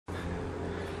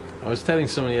I was telling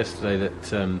someone yesterday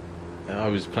that I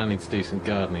was planning to do some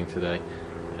gardening today.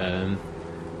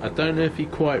 I don't know if you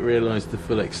quite realised the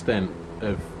full extent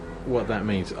of what that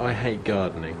means. I hate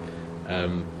gardening,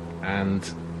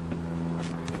 and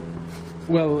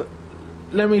well,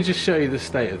 let me just show you the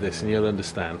state of this and you'll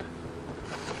understand.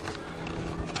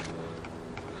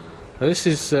 Now, this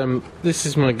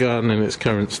is my garden in its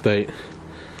current state.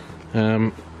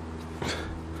 A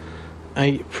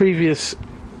previous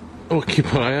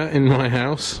occupier in my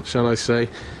house, shall I say,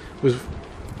 was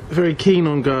very keen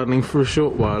on gardening for a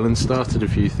short while and started a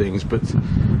few things, but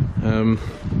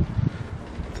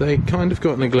they kind of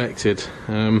got neglected,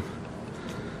 and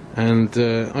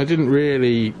I didn't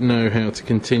really know how to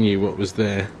continue what was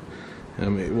there.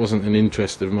 It wasn't an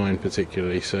interest of mine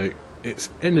particularly, so it's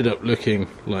ended up looking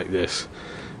like this,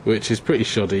 which is pretty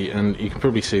shoddy, and you can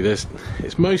probably see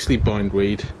it's mostly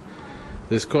bindweed.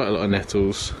 There's quite a lot of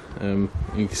nettles. You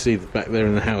can see back there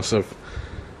in the house I've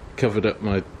covered up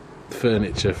my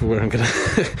furniture for where I'm going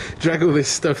to drag all this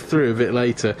stuff through a bit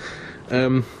later.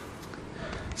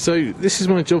 So this is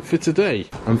my job for today.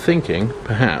 I'm thinking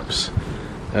perhaps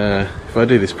if I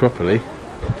do this properly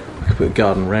I could put a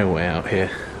garden railway out here,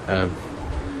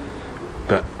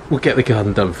 but we'll get the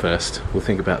garden done first. We'll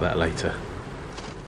think about that later.